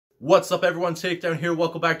What's up everyone, Takedown here.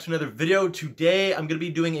 Welcome back to another video. Today I'm going to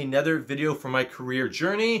be doing another video for my career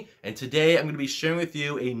journey, and today I'm going to be sharing with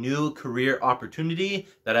you a new career opportunity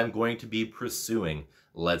that I'm going to be pursuing.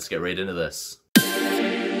 Let's get right into this.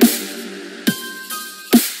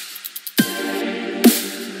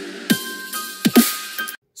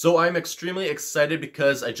 So I'm extremely excited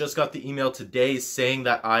because I just got the email today saying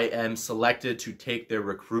that I am selected to take their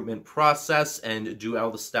recruitment process and do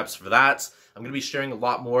all the steps for that. I'm going to be sharing a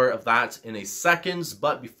lot more of that in a second,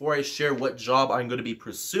 but before I share what job I'm going to be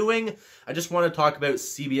pursuing, I just want to talk about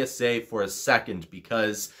CBSA for a second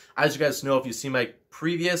because, as you guys know, if you've seen my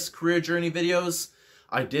previous career journey videos,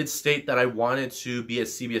 I did state that I wanted to be a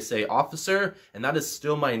CBSA officer, and that is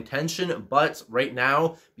still my intention, but right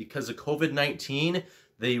now, because of COVID-19,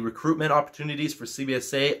 the recruitment opportunities for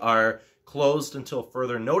CBSA are closed until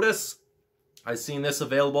further notice. I seen this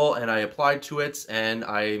available and I applied to it, and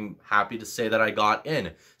I'm happy to say that I got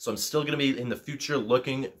in. So I'm still going to be in the future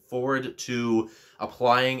looking forward to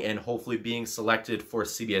applying and hopefully being selected for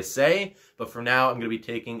CBSA. But for now, I'm going to be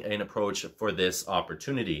taking an approach for this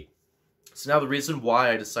opportunity. So now the reason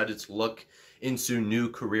why I decided to look into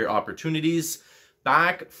new career opportunities.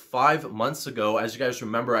 Back 5 months ago, as you guys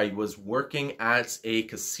remember, I was working at a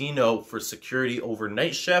casino for security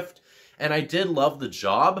overnight shift, and I did love the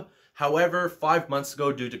job. However, 5 months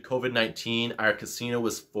ago, due to COVID-19, our casino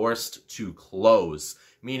was forced to close,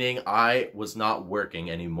 meaning I was not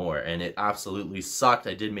working anymore, and it absolutely sucked.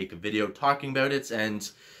 I did make a video talking about it, and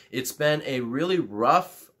it's been a really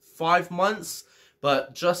rough 5 months,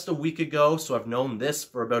 but just a week ago, so I've known this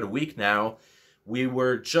for about a week now, we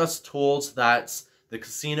were just told that the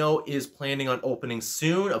casino is planning on opening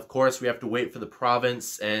soon. Of course, we have to wait for the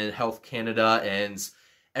province and Health Canada and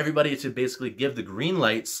everybody to basically give the green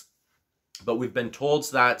lights. But we've been told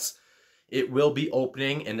that it will be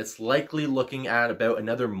opening, and it's likely looking at about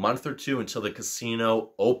another month or two until the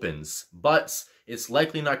casino opens. But it's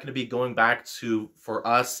likely not going to be going back to, for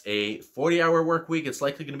us, a 40-hour work week. It's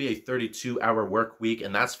likely going to be a 32-hour work week,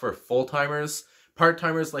 and that's for full-timers.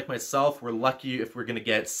 Part-timers like myself, we're lucky if we're going to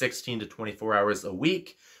get 16 to 24 hours a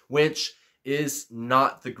week, which is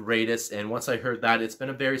not the greatest. And once I heard that, it's been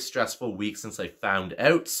a very stressful week since I found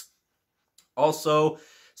out. Also,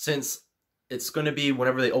 since it's going to be,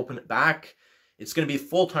 whenever they open it back, it's going to be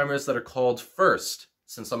full-timers that are called first.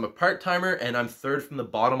 Since I'm a part-timer and I'm third from the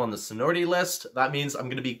bottom on the seniority list, that means I'm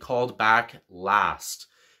going to be called back last.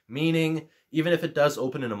 Meaning, even if it does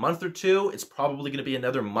open in a month or two, it's probably going to be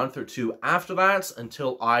another month or two after that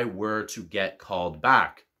until I were to get called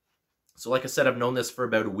back. So like I said, I've known this for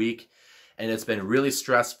about a week, and it's been really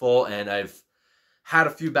stressful, and I've had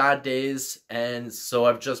a few bad days, and so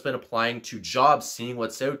I've just been applying to jobs, seeing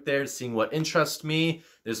what's out there, seeing what interests me.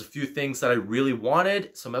 There's a few things that I really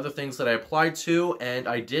wanted, some other things that I applied to, and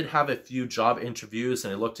I did have a few job interviews,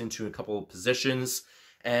 and I looked into a couple of positions,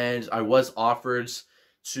 and I was offered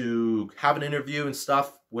to have an interview and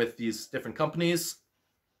stuff with these different companies.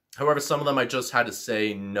 However, some of them I just had to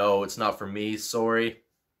say, no, it's not for me, sorry,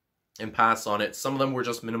 and pass on it. Some of them were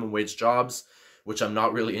just minimum wage jobs, which I'm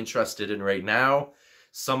not really interested in right now.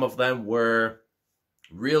 Some of them were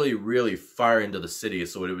really, really far into the city,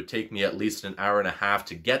 so it would take me at least an hour and a half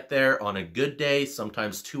to get there on a good day,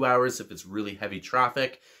 sometimes 2 hours if it's really heavy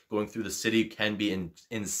traffic. Going through the city can be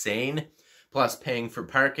insane, plus paying for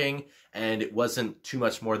parking, and it wasn't too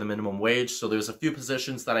much more than minimum wage. So there's a few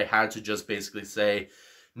positions that I had to just basically say,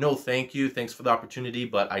 no thank you, thanks for the opportunity,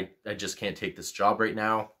 but I just can't take this job right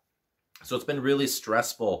now. So it's been really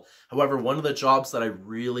stressful. However, one of the jobs that I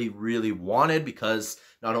really, really wanted, because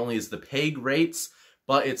not only is the pay great,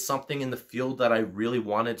 but it's something in the field that I really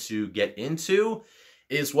wanted to get into,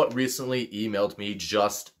 is what recently emailed me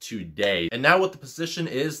just today. And now what the position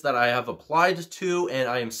is that I have applied to and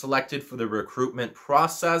I am selected for the recruitment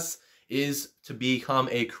process is to become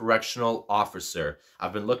a correctional officer.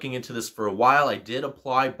 I've been looking into this for a while. I did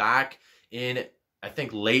apply back in, I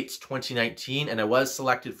think, late 2019, and I was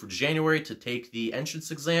selected for January to take the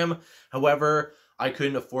entrance exam. However, I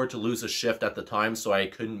couldn't afford to lose a shift at the time, so I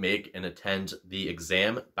couldn't make and attend the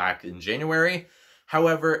exam back in January.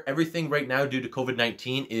 However, everything right now due to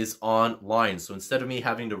COVID-19 is online. So instead of me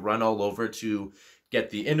having to run all over to get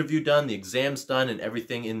the interview done, the exams done, and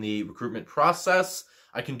everything in the recruitment process,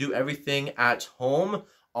 I can do everything at home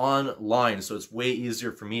online. So it's way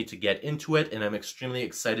easier for me to get into it, and I'm extremely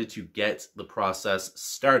excited to get the process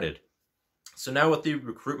started. So now what the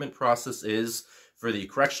recruitment process is for the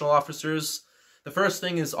correctional officers, the first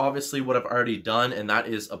thing is obviously what I've already done, and that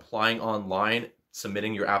is applying online,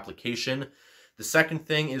 submitting your application. The second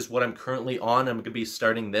thing is what I'm currently on. I'm going to be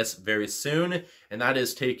starting this very soon, and that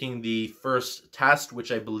is taking the first test,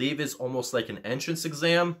 which I believe is almost like an entrance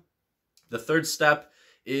exam. The third step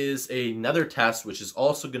is another test, which is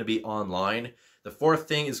also going to be online. The fourth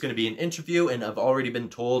thing is going to be an interview, and I've already been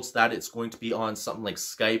told that it's going to be on something like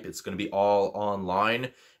Skype. It's going to be all online,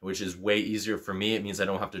 which is way easier for me. It means I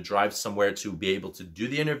don't have to drive somewhere to be able to do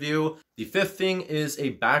the interview. The fifth thing is a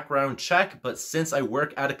background check, but since I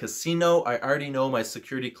work at a casino, I already know my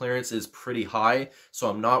security clearance is pretty high, so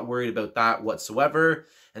I'm not worried about that whatsoever.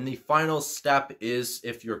 And the final step is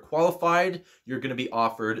if you're qualified, you're going to be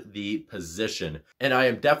offered the position. And I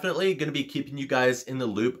am definitely going to be keeping you guys in the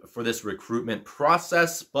loop for this recruitment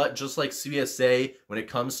process. But just like CBSA, when it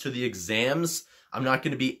comes to the exams, I'm not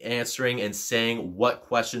going to be answering and saying what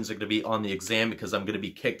questions are going to be on the exam because I'm going to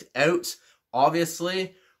be kicked out,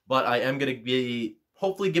 obviously. But I am going to be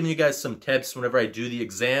hopefully giving you guys some tips whenever I do the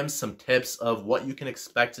exams, some tips of what you can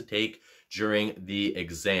expect to take during the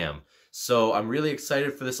exam. So I'm really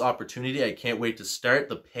excited for this opportunity. I can't wait to start.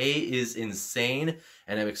 The pay is insane,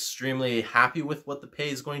 and I'm extremely happy with what the pay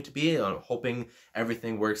is going to be. I'm hoping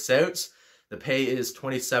everything works out. The pay is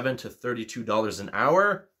 $27 to $32 an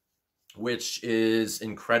hour, which is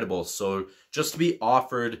incredible. So just to be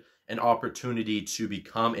offered an opportunity to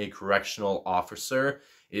become a correctional officer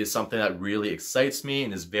is something that really excites me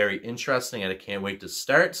and is very interesting, and I can't wait to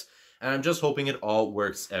start. And I'm just hoping it all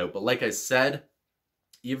works out. But like I said,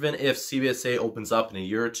 even if CBSA opens up in a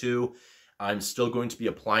year or two, I'm still going to be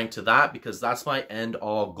applying to that because that's my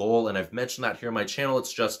end-all goal. And I've mentioned that here on my channel.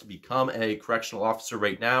 It's just to become a correctional officer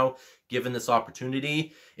right now, given this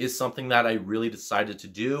opportunity, is something that I really decided to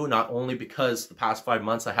do, not only because the past 5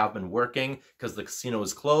 months I have been working because the casino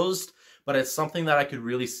is closed, but it's something that I could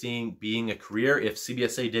really see being a career if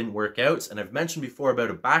CBSA didn't work out. And I've mentioned before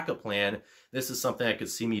about a backup plan. This is something I could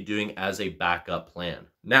see me doing as a backup plan.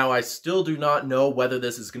 Now, I still do not know whether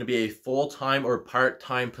this is going to be a full-time or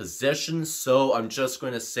part-time position, so I'm just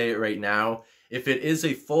going to say it right now. If it is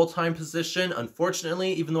a full-time position,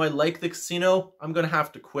 unfortunately, even though I like the casino, I'm going to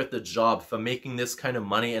have to quit the job. If I'm making this kind of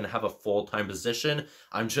money and have a full-time position,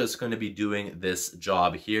 I'm just going to be doing this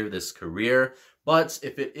job here, this career. But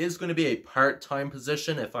if it is going to be a part-time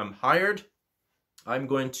position, if I'm hired, I'm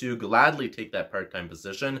going to gladly take that part-time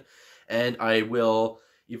position. And I will,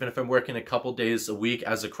 even if I'm working a couple days a week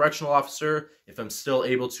as a correctional officer, if I'm still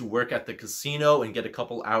able to work at the casino and get a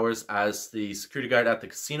couple hours as the security guard at the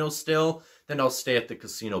casino still, then I'll stay at the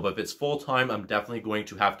casino. But if it's full-time, I'm definitely going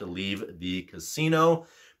to have to leave the casino.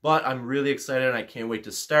 But I'm really excited and I can't wait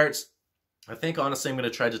to start. I think honestly I'm going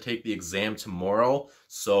to try to take the exam tomorrow,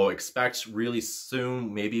 so expect really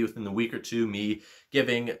soon, maybe within the week or two, me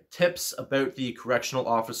giving tips about the correctional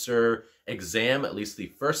officer exam, at least the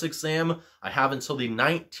first exam. I have until the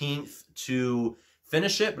 19th to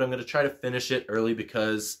finish it, but I'm going to try to finish it early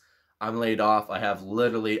because I'm laid off. I have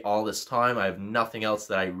literally all this time. I have nothing else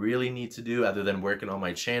that I really need to do other than working on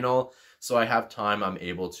my channel. So I have time, I'm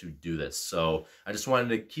able to do this. So I just wanted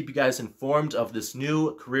to keep you guys informed of this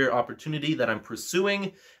new career opportunity that I'm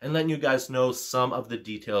pursuing and letting you guys know some of the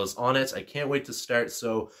details on it. I can't wait to start.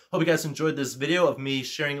 So hope you guys enjoyed this video of me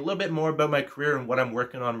sharing a little bit more about my career and what I'm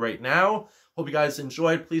working on right now. Hope you guys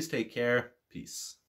enjoyed. Please take care. Peace.